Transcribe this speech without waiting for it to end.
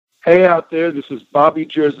Hey out there, this is Bobby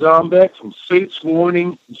Jarzombek from Fates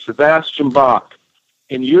Warning and Sebastian Bach,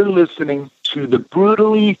 and you're listening to the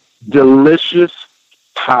Brutally Delicious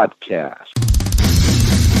Podcast.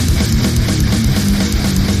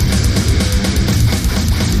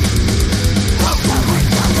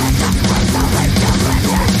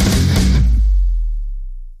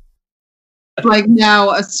 Like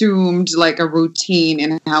now assumed like a routine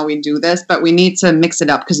in how we do this, but we need to mix it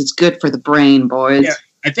up because it's good for the brain, boys. Yeah.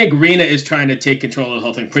 I think Rena is trying to take control of the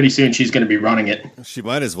whole thing. Pretty soon she's going to be running it. She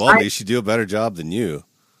might as well be. She'd do a better job than you.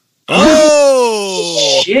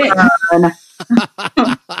 Oh! Shit.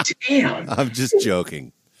 Damn. I'm just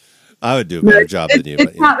joking. I would do a better job than you.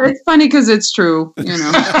 It's funny because it's true, you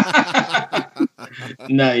know.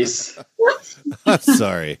 Nice. I'm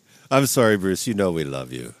sorry, Bruce. You know we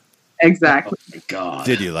love you. Exactly. Oh, my God.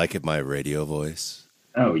 Did you like it, my radio voice?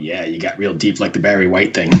 Oh, yeah. You got real deep like the Barry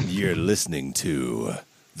White thing. You're listening to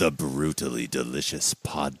the Brutally Delicious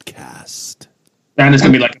Podcast. And there's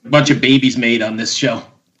going to be like a bunch of babies made on this show.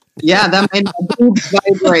 Yeah, that made my boobs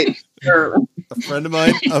vibrate. Sure. A friend of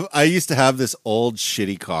mine, I used to have this old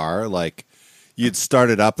shitty car. Like, you'd start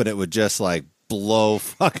it up and it would just like blow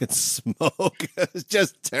fucking smoke. It was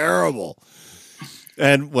just terrible.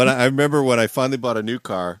 And I remember when I finally bought a new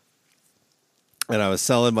car and I was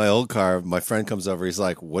selling my old car, my friend comes over. He's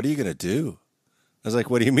like, "What are you going to do?" I was like,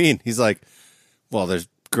 "What do you mean?" He's like, "Well,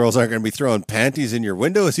 girls aren't going to be throwing panties in your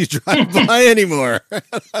window as you drive by anymore." I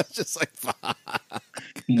was just like, fuck.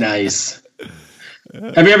 Nice.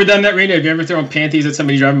 Have you ever done that, Rena? Have you ever thrown panties at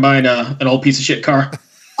somebody driving by in an old piece of shit car?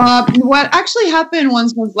 What actually happened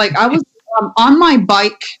once was like I was on my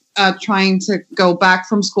bike trying to go back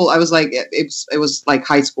from school. I was like, it was like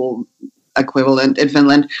high school equivalent in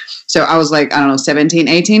Finland. So I was like, I don't know, 17,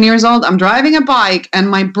 18 years old. I'm driving a bike and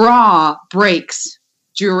my bra breaks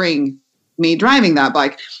during me driving that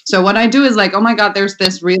bike. So what I do is like, oh my God, there's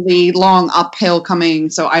this really long uphill coming.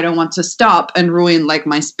 So I don't want to stop and ruin like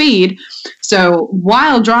my speed. So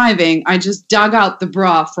while driving, I just dug out the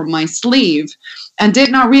bra from my sleeve and did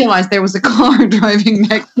not realize there was a car driving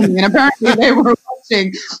next to me. And apparently they were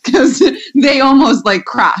watching because they almost like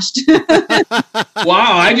crashed.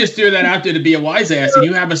 Wow. I just threw that out there to be a wise ass and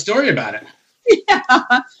you have a story about it. Yeah,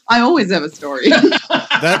 I always have a story.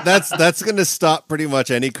 That's going to stop pretty much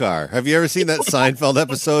any car. Have you ever seen that Seinfeld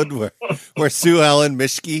episode where Sue Ellen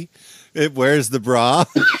Mishke wears the bra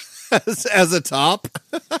as a top?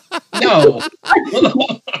 No.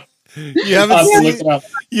 You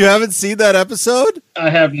haven't seen that episode? I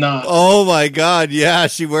have not. Oh my God! Yeah,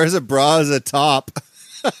 she wears a bra as a top.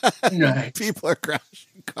 Nice. People are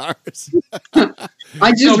crashing cars.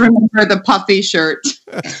 I just remember the puffy shirt.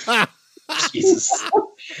 Jesus.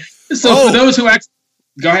 So for those who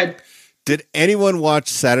go ahead. Did anyone watch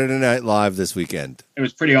Saturday Night Live this weekend? It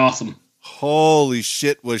was pretty awesome. Holy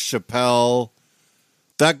shit, was Chappelle.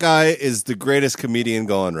 That guy is the greatest comedian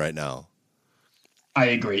going right now. I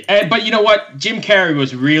agree. But you know what? Jim Carrey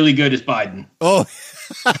was really good as Biden. Oh.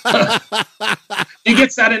 You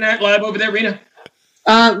get Saturday Night Live over there, Rena?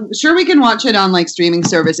 Sure, we can watch it on like streaming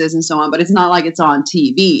services and so on, but it's not like it's on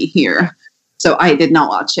TV here. So I did not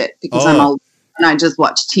watch it because I'm old and I just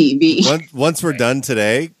watch TV. Once we're done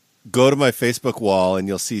today, go to my Facebook wall and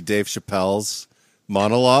you'll see Dave Chappelle's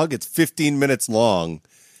monologue. It's 15 minutes long,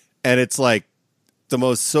 and it's like the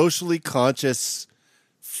most socially conscious,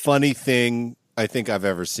 funny thing I think I've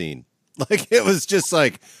ever seen. Like, it was just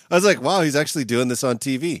like, I was like, wow, he's actually doing this on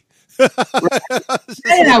TV.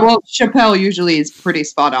 Yeah, well, Chappelle usually is pretty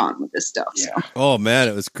spot on with this stuff. Yeah. So. Oh, man,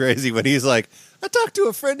 it was crazy when he's like, I talked to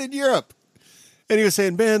a friend in Europe. And he was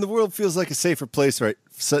saying, man, the world feels like a safer place right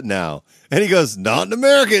now. And he goes, not in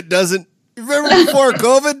America, it doesn't. You remember before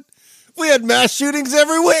COVID? We had mass shootings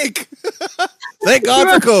every week. Thank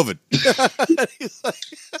God for COVID.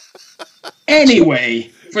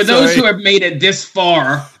 Anyway, for those who have made it this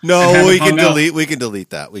far. No, we can delete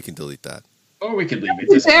that. We can delete that. Or we could leave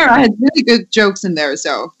it. I had really good jokes in there.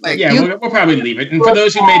 So, like, yeah, we'll probably leave it. And for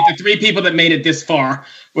those who made the 3 people that made it this far,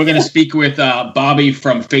 we're going to speak with Bobby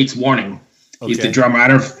from Fates Warning. He's the drummer. I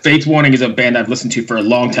don't know. Fates Warning is a band I've listened to for a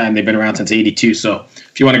long time. They've been around since '82. So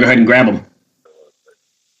if you want to go ahead and grab them.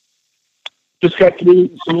 Just got to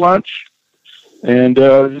eat some lunch and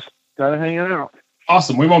just kind of hanging out.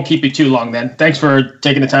 Awesome. We won't keep you too long then. Thanks for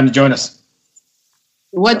taking the time to join us.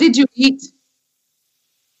 What did you eat?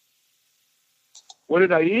 What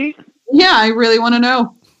did I eat? Yeah, I really want to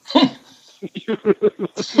know.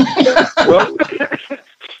 Well,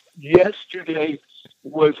 yesterday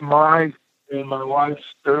was my and my wife's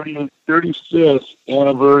 35th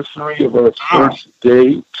anniversary of our first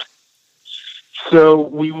date. So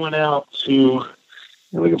we went out to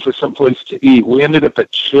looking for some place to eat. We ended up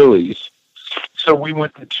at Chili's. So we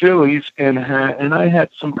went to Chili's, and I had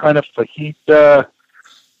some kind of fajita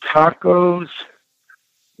tacos,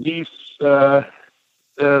 these fajita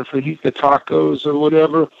tacos or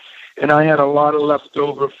whatever, and I had a lot of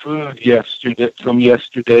leftover food from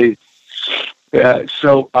yesterday.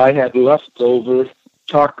 So I had leftover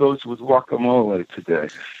tacos with guacamole today.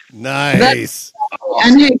 Nice.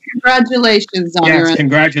 And hey, congratulations on your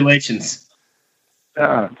congratulations.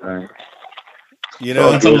 Thanks. You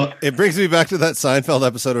know, it brings me back to that Seinfeld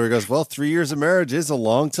episode where he goes, well, 3 years of marriage is a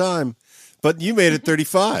long time, but you made it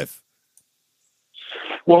 35.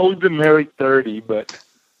 Well, we've been married 30, but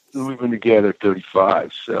we've been together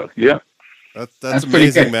 35. So, yeah. That's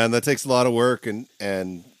amazing, man. That takes a lot of work, and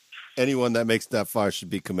anyone that makes that far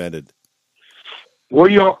should be commended. Where are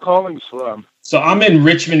you all calling from? So I'm in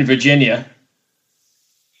Richmond, Virginia.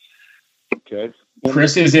 Okay.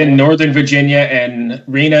 Chris is in Northern Virginia, and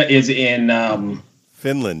Rena is in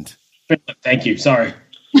Finland. Thank you. Sorry.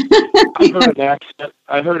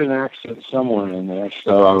 I heard an accent somewhere in there,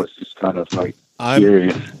 so I was just kind of like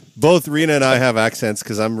curious. Both Rena and I have accents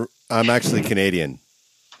because I'm actually Canadian.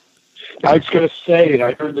 I was going to say,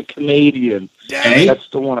 I heard the Canadian. Hey? That's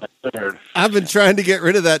the one I heard. I've been trying to get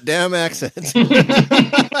rid of that damn accent.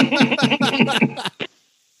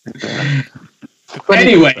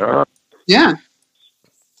 Anyway. Yeah.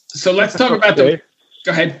 So let's talk about Go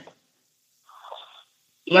ahead.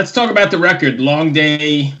 Let's talk about the record, Long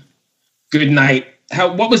Day, Good Night.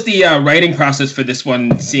 What was the writing process for this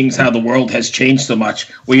one, seeing as how the world has changed so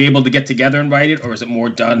much? Were you able to get together and write it, or is it more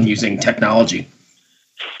done using technology?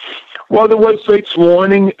 Well, there was Fate's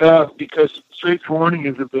Warning, because Fate's Warning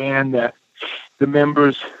is a band that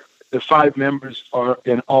the 5 members are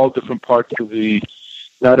in all different parts of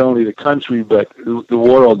not only the country, but the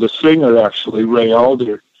world. The singer, actually, Ray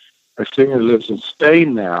Alder, our singer, lives in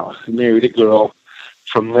Spain now. He married a girl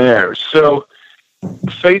from there. So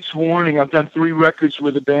Fate's Warning, I've done 3 records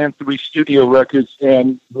with the band, 3 studio records,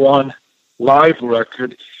 and 1 live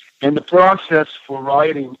record. And the process for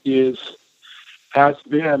writing has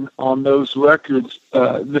been on those records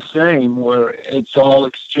the same, where it's all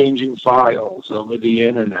exchanging files over the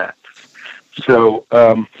internet. So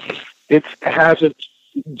it hasn't,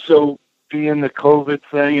 so being the COVID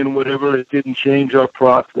thing and whatever, it didn't change our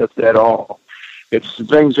process at all.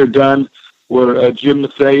 Things are done where Jim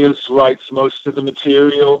Mathias writes most of the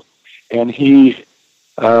material, and he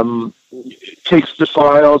takes the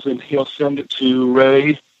files and he'll send it to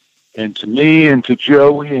Ray and to me and to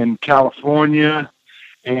Joey in California,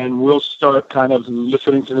 and we'll start kind of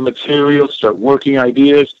listening to the material, start working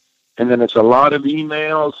ideas, and then it's a lot of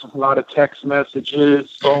emails, a lot of text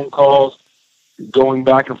messages, phone calls, going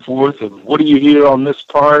back and forth of, what do you hear on this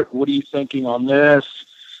part? What are you thinking on this?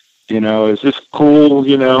 Is this cool?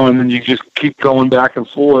 And then you just keep going back and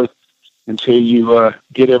forth until you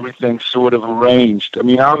get everything sort of arranged. I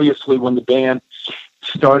mean, obviously, when the band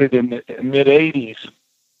started in the mid-'80s,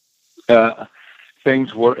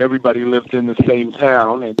 things where everybody lived in the same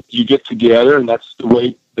town, and you get together, and that's the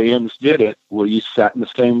way bands did it, where you sat in the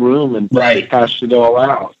same room and hashed it all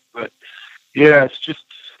out. But yeah, it's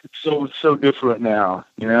so different now,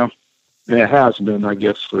 and it has been, I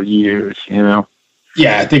guess, for years,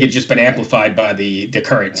 Yeah, I think it's just been amplified by the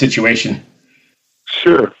current situation.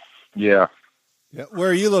 Sure. Yeah. Where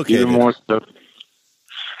are you located? Even more so.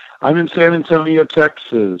 I'm in San Antonio,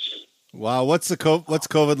 Texas. Wow, what's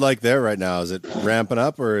COVID like there right now? Is it ramping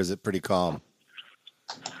up, or is it pretty calm?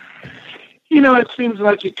 It seems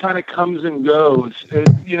like it kind of comes and goes.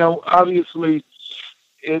 Obviously,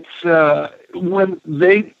 it's when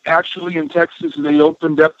they actually in Texas, they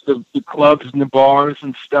opened up the clubs and the bars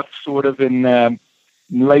and stuff sort of in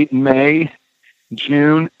late May,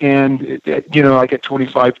 June, and like at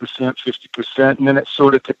 25%, 50%, and then it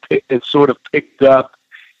sort of picked up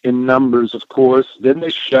in numbers, of course. Then they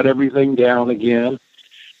shut everything down again.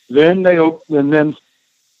 Then they open,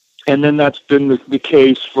 and then that's been the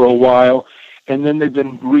case for a while. And then they've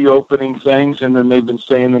been reopening things, and then they've been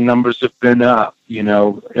saying the numbers have been up,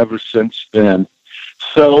 ever since then.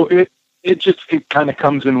 So it kind of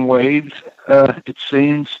comes in waves. It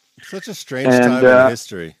seems. Such a strange time in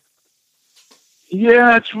history.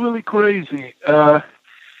 Yeah, it's really crazy. I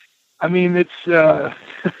mean, it's a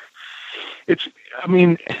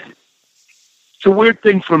weird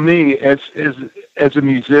thing for me as a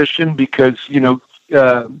musician, because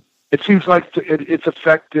it seems like it's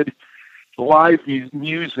affected live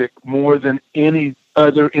music more than any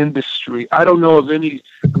other industry. I don't know of any.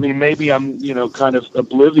 I mean, maybe I'm kind of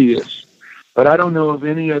oblivious, but I don't know of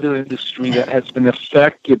any other industry that has been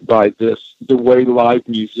affected by this the way live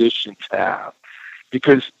musicians have.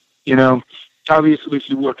 because, you know, obviously if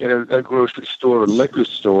you work at a grocery store or liquor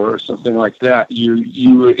store or something like that,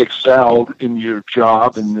 you excelled in your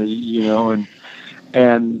job and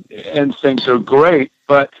and things are great,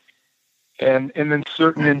 but and then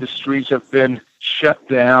certain industries have been shut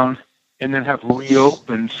down and then have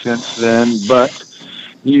reopened since then. But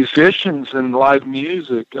musicians and live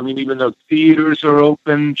music, I mean, even though theaters are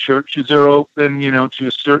open, churches are open, to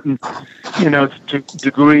a certain,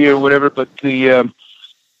 degree or whatever, but the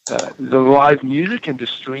live music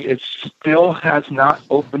industry, it still has not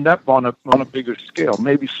opened up on a bigger scale.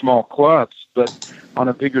 Maybe small clubs, but on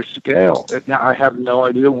a bigger scale. Now I have no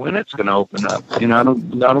idea when it's going to open up. I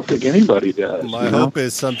don't think anybody does. My hope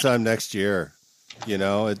is sometime next year.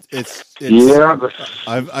 It's yeah. But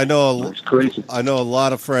I know it's crazy. I know a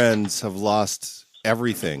lot of friends have lost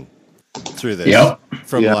everything through this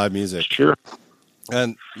from live music. Sure.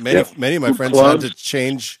 And many of my friends had to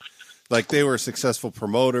change. Like they were successful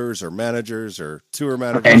promoters or managers or tour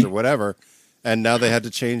managers or whatever, and now they had to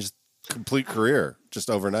change complete career just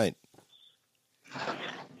overnight.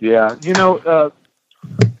 Yeah,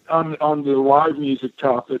 on the live music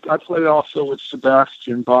topic, I played also with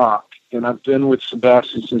Sebastian Bach, and I've been with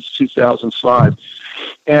Sebastian since 2005.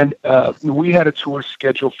 And we had a tour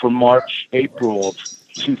scheduled for April of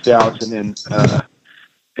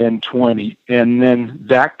 2020, and then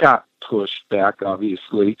that got pushed back,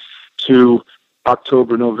 obviously, to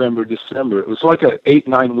October, November, December. It was like an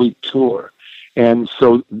 8-9 week tour. And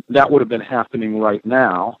so that would have been happening right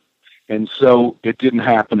now. And so it didn't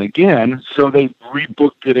happen again. So they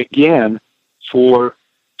rebooked it again for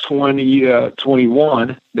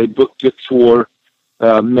 2021. They booked it for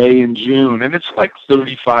May and June. And it's like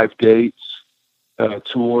 35 dates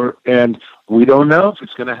tour. And we don't know if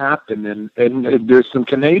it's going to happen. And there's some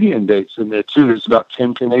Canadian dates in there too. There's about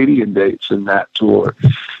 10 Canadian dates in that tour.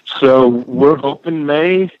 So we're hoping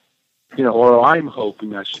May, or I'm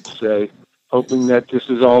hoping, I should say, hoping that this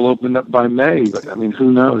is all opened up by May. But I mean,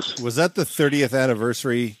 who knows? Was that the 30th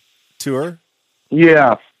anniversary tour?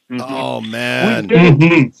 Yeah. Mm-hmm. Oh man.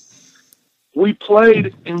 We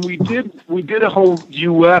played and we did a whole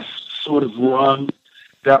US sort of run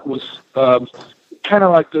that was kind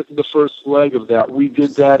of like the first leg of that. We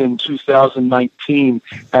did that in 2019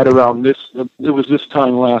 at around it was this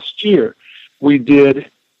time last year. We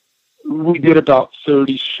did about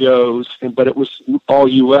 30 shows, but it was all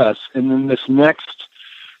U.S. And then this next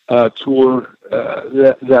tour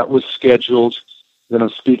that was scheduled that I'm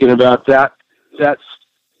speaking about, that's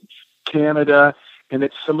Canada, and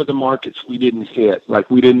it's some of the markets we didn't hit. Like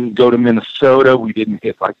we didn't go to Minnesota, we didn't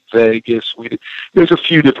hit like Vegas. There's a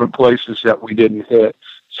few different places that we didn't hit.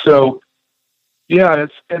 So yeah,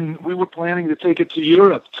 and we were planning to take it to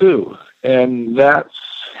Europe too, and that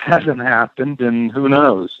hasn't happened. And who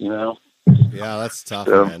knows, Yeah, that's tough,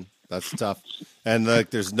 man. That's tough. And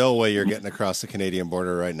there's no way you're getting across the Canadian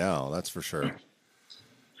border right now. That's for sure.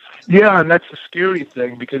 Yeah, and that's the scary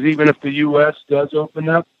thing, because even if the U.S. does open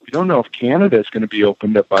up, we don't know if Canada is going to be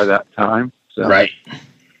opened up by that time. So. Right.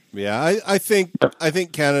 Yeah, I think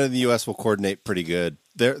Canada and the U.S. will coordinate pretty good.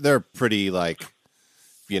 They're pretty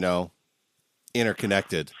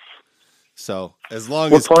interconnected. So as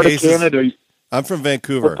long as part of Canada? I'm from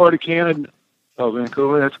Vancouver. What part of Canada? Oh,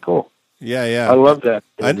 Vancouver. That's cool. Yeah. I love that.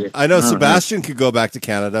 I know Sebastian could go back to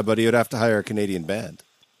Canada, but he would have to hire a Canadian band.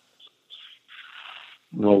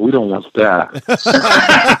 No, we don't want that.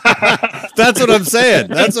 That's what I'm saying.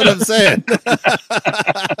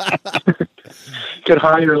 Could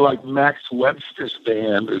hire like Max Webster's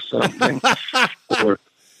band or something,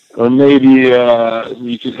 or maybe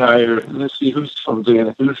you could hire. Let's see who's from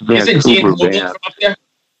Vancouver. Isn't Gene Hoglan up there?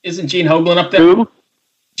 Isn't Gene Hoglan up there? Who?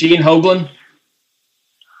 Gene Hoglan.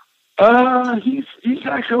 He's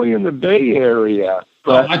actually in the Bay Area.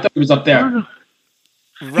 But I thought he was up there.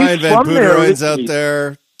 Ryan Van Booteroyd's out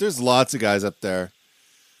there. There's lots of guys up there.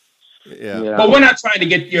 Yeah. But we're not trying to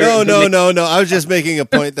get your... No. I was just making a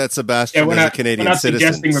point that Sebastian is a Canadian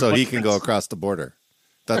citizen, so he can go across the border.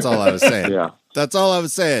 That's all I was saying. Yeah. That's all I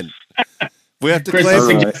was saying. We have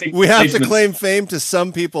to claim fame to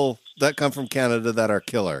some people that come from Canada that are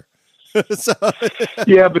killer.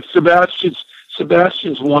 Yeah, but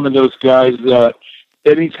Sebastian's one of those guys that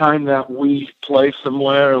anytime that we play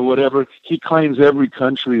somewhere or whatever, he claims every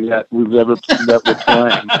country that we're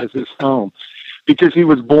playing as his home, because he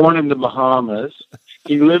was born in the Bahamas.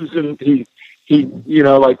 He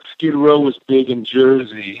like Skid Row was big in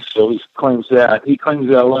Jersey, so he claims that. He claims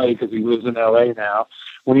LA because he lives in LA now.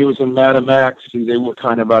 When he was in Madam Max, they were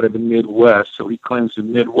kind of out of the Midwest, so he claims the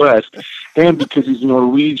Midwest. And because he's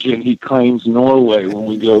Norwegian, he claims Norway when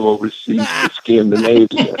we go overseas to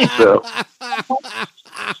Scandinavia.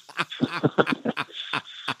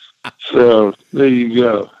 So there you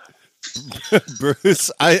go.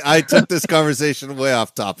 Bruce, I took this conversation way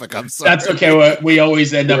off topic. I'm sorry. That's okay. We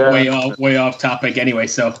always end up way off topic anyway.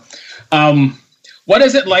 So, what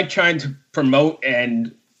is it like trying to promote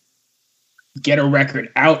and get a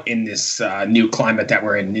record out in this new climate that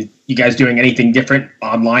we're in? You guys doing anything different,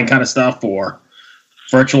 online kind of stuff or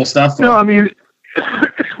virtual stuff? No, I mean,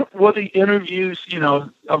 well, the interviews,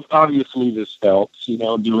 obviously this helps,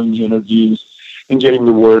 doing the interviews and getting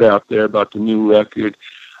the word out there about the new record.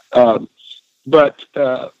 But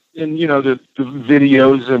the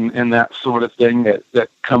videos and that sort of thing that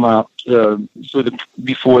come out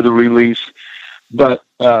before the release. But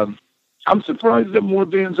I'm surprised that more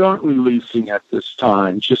bands aren't releasing at this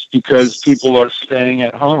time, just because people are staying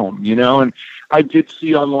at home, And I did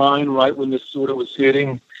see online right when this sort of was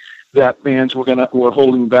hitting that bands were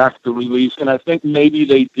holding back the release, and I think maybe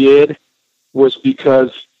they did was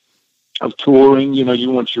because of touring. You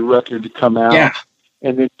want your record to come out. Yeah.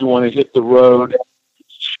 And then you want to hit the road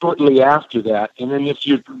shortly after that. And then if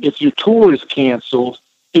your tour is canceled,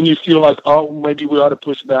 then you feel like, oh, maybe we ought to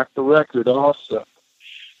push back the record also.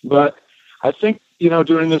 But I think,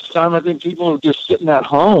 during this time, I think people are just sitting at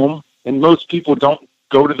home, and most people don't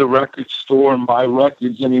go to the record store and buy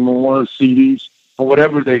records anymore, or CDs, or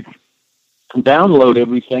whatever. They download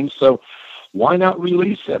everything. So why not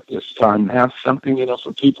release at this time? Have something,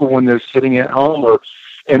 for people when they're sitting at home,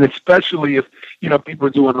 and especially if, people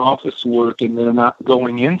are doing office work and they're not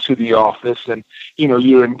going into the office, and,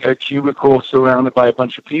 you're in a cubicle surrounded by a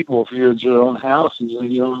bunch of people. If you're in your own house and you're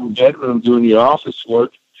in your own bedroom doing your office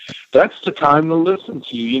work, that's the time to listen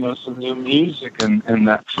to, some new music and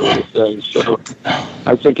that sort of thing. So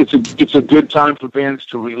I think it's a good time for bands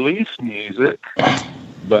to release music.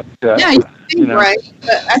 But, yeah, you're right.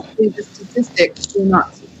 But actually the statistics do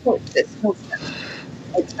not support this notion.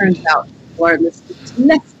 It turns out people are listening to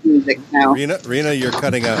less music now. Rena, you're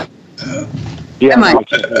cutting out. Yeah. Am I?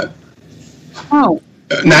 Oh.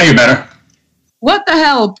 Now you're better. What the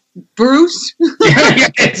hell, Bruce? Yeah,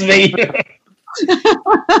 it's me.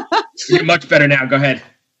 You're much better now. Go ahead.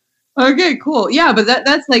 Okay, cool. Yeah, but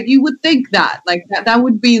that's like, you would think that. Like, that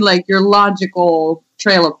would be like your logical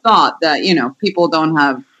trail of thought that, people don't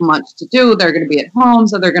have much to do. They're going to be at home,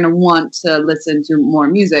 so they're going to want to listen to more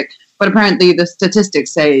music. But apparently the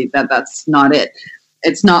statistics say that that's not it.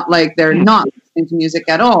 It's not like they're not listening to music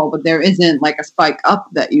at all, but there isn't like a spike up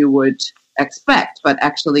that you would expect, but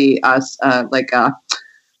actually like a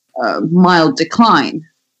mild decline.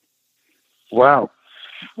 Wow.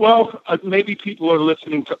 Well, maybe people are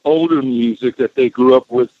listening to older music that they grew up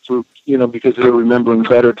with through, because they're remembering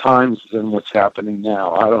better times than what's happening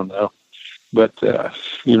now. I don't know. But,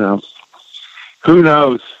 who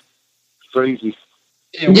knows? Crazy.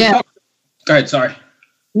 Yeah. Go ahead. Sorry.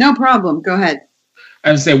 No problem. Go ahead.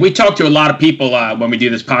 I was saying, we talk to a lot of people when we do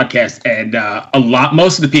this podcast, and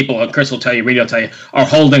most of the people, Chris will tell you, Rita will tell you, are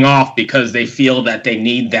holding off because they feel that they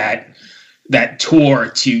need that tour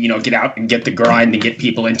to, get out and get the grind and get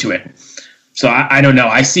people into it. So I don't know.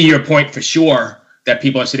 I see your point for sure that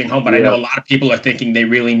people are sitting home, but I know a lot of people are thinking they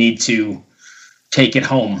really need to take it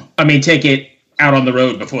home. Take it out on the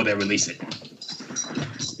road before they release it.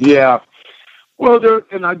 Yeah. Well,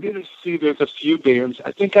 and I did see there's a few bands.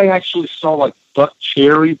 I think I actually saw like Buck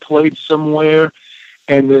Cherry played somewhere,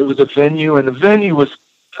 and there was a venue, and the venue was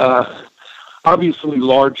obviously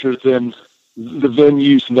larger than the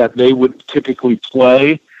venues that they would typically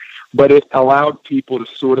play, but it allowed people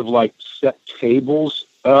to sort of like set tables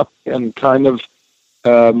up and kind of,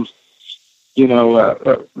 kind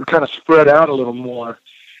of spread out a little more.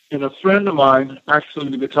 And a friend of mine, actually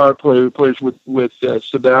the guitar player who plays with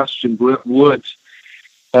Sebastian Woods,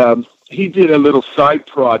 he did a little side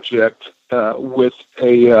project with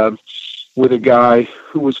a guy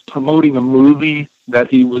who was promoting a movie that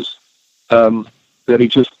he was that he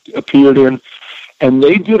just appeared in, and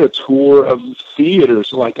they did a tour of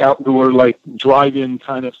theaters, like outdoor, like drive-in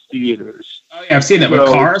kind of theaters. Oh yeah, I've seen that with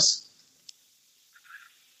cars.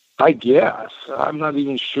 I guess I'm not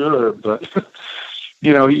even sure, but.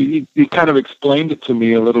 He kind of explained it to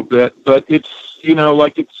me a little bit, but it's,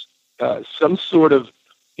 like it's some sort of,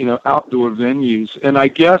 outdoor venues. And I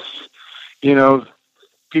guess,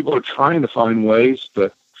 people are trying to find ways,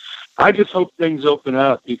 but I just hope things open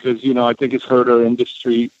up because, I think it's hurt our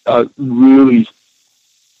industry really,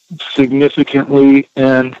 significantly,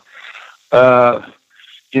 and as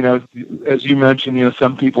you mentioned,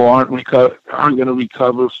 some people aren't going to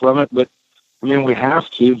recover from it, but I mean, we have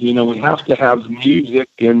to. We have to have music,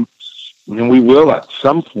 and we will at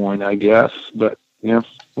some point, I guess. But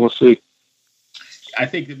we'll see. I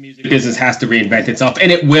think the music business has to reinvent itself,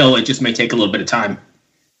 and it will. It just may take a little bit of time.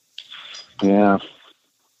 Yeah,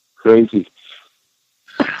 crazy.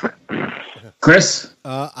 Chris,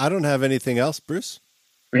 I don't have anything else. Bruce,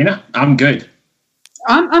 Rena, I'm good.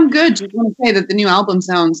 I'm good. Just want to say that the new album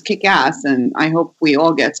sounds kick-ass, and I hope we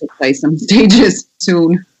all get to play some stages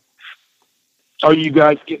soon. Are you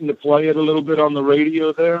guys getting to play it a little bit on the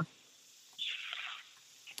radio there?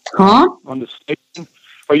 Huh? On the station?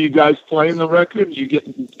 Are you guys playing the record?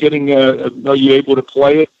 Are you able to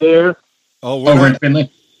play it there? Oh, Over in Finland.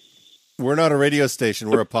 We're not a radio station.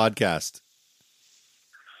 We're a podcast.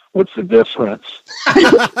 What's the difference?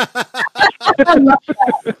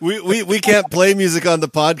 we can't play music on the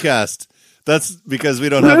podcast. That's because we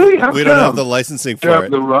don't Really? have we don't have the licensing for have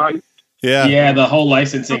it. the right. Yeah, the whole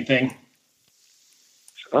licensing thing.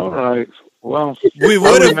 All right. Well, we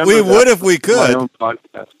would if we could. My own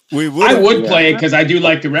podcast. We would. I would play it because I do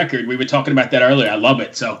like the record. We were talking about that earlier. I love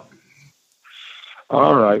it. So.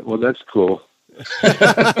 All right. Well, that's cool.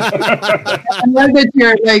 I love that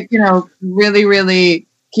you're really, really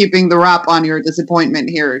keeping the rap on your disappointment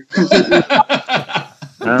here. Completely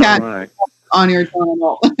All right. on your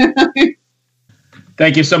channel.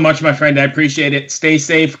 Thank you so much, my friend. I appreciate it. Stay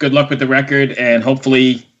safe. Good luck with the record, and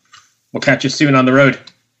hopefully we'll catch you soon on the road.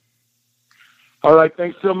 All right.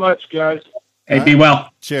 Thanks so much, guys. Hey, be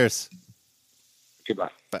well. Cheers. Goodbye.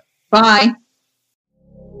 Bye.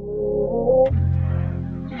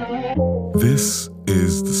 This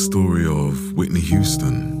is the story of Whitney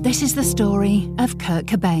Houston. This is the story of Kurt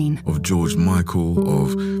Cobain. Of George Michael,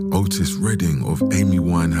 of Otis Redding, of Amy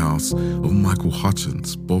Winehouse, of Michael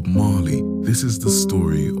Hutchence, Bob Marley. This is the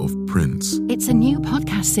story of Prince. It's a new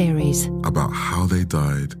podcast series about how they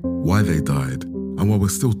died, why they died, and why we're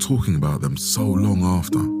still talking about them so long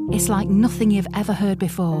after. It's like nothing you've ever heard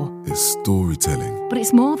before. It's storytelling. But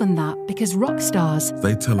it's more than that, because rock stars,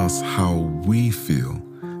 they tell us how we feel.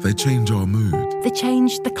 They change our mood. They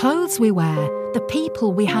change the clothes we wear, the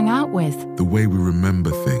people we hang out with, the way we remember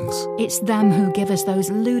things. It's them who give us those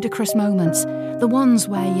ludicrous moments, the ones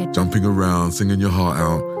where you're jumping around, singing your heart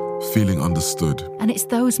out, feeling understood. And it's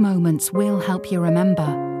those moments we'll help you remember,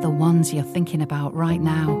 the ones you're thinking about right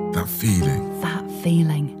now. That feeling. That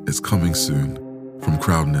feeling. It's coming soon from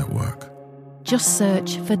Crowd Network. Just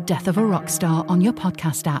search for Death of a Rock Star on your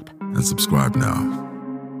podcast app. And subscribe now.